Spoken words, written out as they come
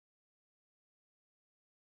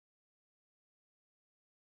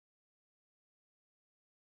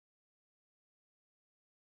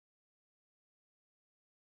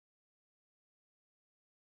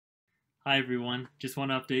Hi everyone, just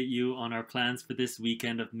want to update you on our plans for this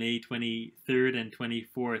weekend of May 23rd and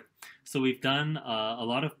 24th. So we've done a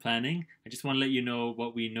lot of planning. I just want to let you know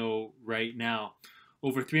what we know right now.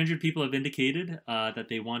 Over 300 people have indicated that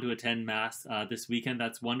they want to attend Mass this weekend.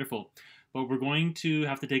 That's wonderful. But we're going to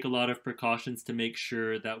have to take a lot of precautions to make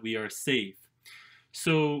sure that we are safe.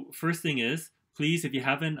 So first thing is, please, if you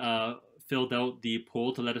haven't filled out the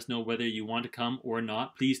poll to let us know whether you want to come or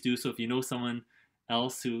not, please do so. If you know someone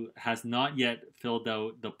else who has not yet filled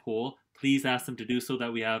out the poll, please ask them to do so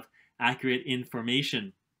that we have accurate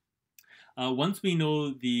information. Once we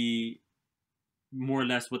know the more or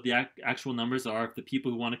less what the actual numbers are of the people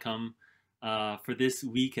who want to come for this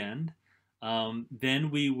weekend, then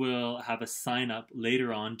we will have a sign up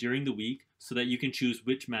later on during the week so that you can choose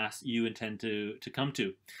which Mass you intend to come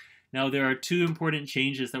to. Now, there are two important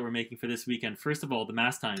changes that we're making for this weekend. First of all, the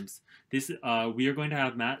Mass times. We are going to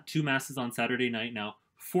have two Masses on Saturday night now,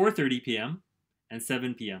 4:30 p.m. and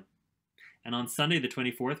 7 p.m. And on Sunday, the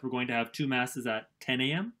 24th, we're going to have two Masses at 10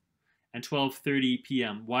 a.m. and 12:30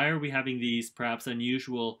 p.m. Why are we having these perhaps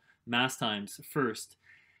unusual Mass times? First,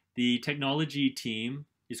 the technology team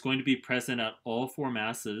is going to be present at all four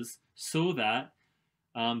Masses so that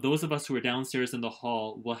those of us who are downstairs in the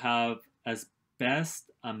hall will have as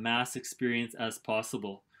best a Mass experience as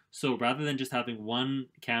possible. So rather than just having one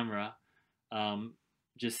camera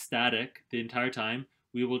just static the entire time,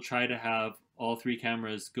 we will try to have all three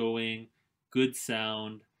cameras going, good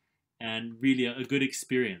sound, and really a good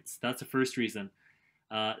experience. That's the first reason.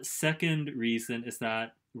 Second reason is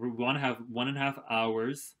that we want to have 1.5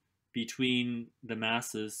 hours between the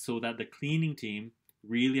Masses so that the cleaning team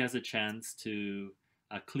really has a chance to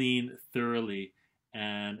clean thoroughly,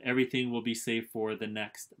 and everything will be safe for the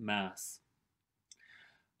next Mass.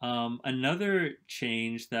 Another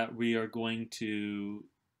change that we are going to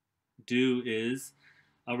do is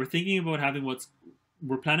we're planning on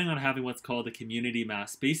having what's called a community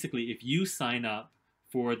Mass. Basically, if you sign up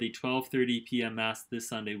for the 12:30 p.m. Mass this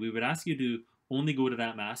Sunday, we would ask you to only go to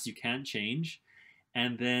that Mass. You can't change.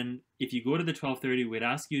 And then if you go to the 12:30, we'd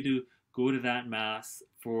ask you to go to that Mass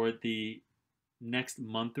for the next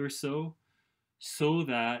month or so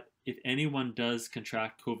that if anyone does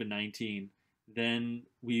contract COVID-19, then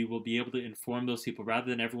we will be able to inform those people rather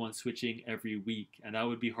than everyone switching every week. And that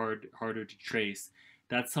would be harder to trace.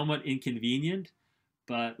 That's somewhat inconvenient,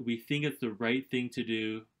 but we think it's the right thing to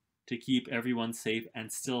do to keep everyone safe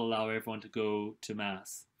and still allow everyone to go to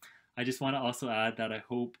Mass. I just want to also add that I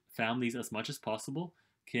hope families, as much as possible,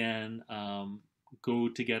 can go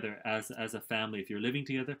together as a family. If you're living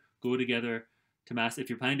together, go together to Mass. If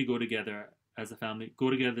you're planning to go together as a family, go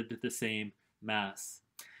together to the same Mass.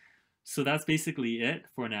 So that's basically it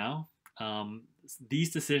for now.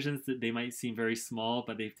 These decisions, they might seem very small,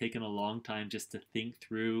 but they've taken a long time just to think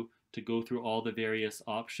through, to go through all the various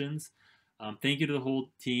options. Thank you to the whole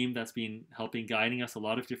team that's been helping, guiding us, a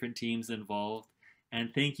lot of different teams involved.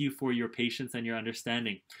 And thank you for your patience and your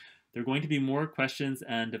understanding. There are going to be more questions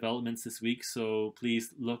and developments this week, so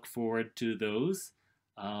please look forward to those.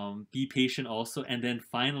 Be patient also. And then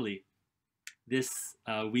finally, this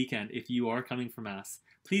weekend, if you are coming for Mass,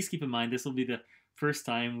 please keep in mind this will be the first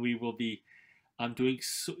time we will be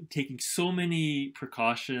taking so many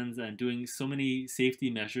precautions and doing so many safety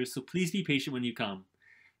measures. So please be patient when you come.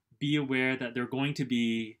 Be aware that there are going to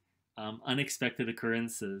be unexpected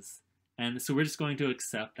occurrences. And so we're just going to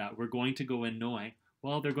accept that. We're going to go in knowing,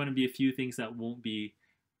 well, there are going to be a few things that won't be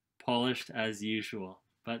polished as usual.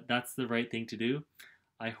 But that's the right thing to do.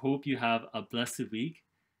 I hope you have a blessed week.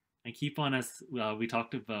 And keep on, as we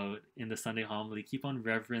talked about in the Sunday homily, keep on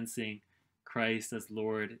reverencing Christ as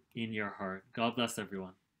Lord in your heart. God bless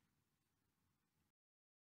everyone.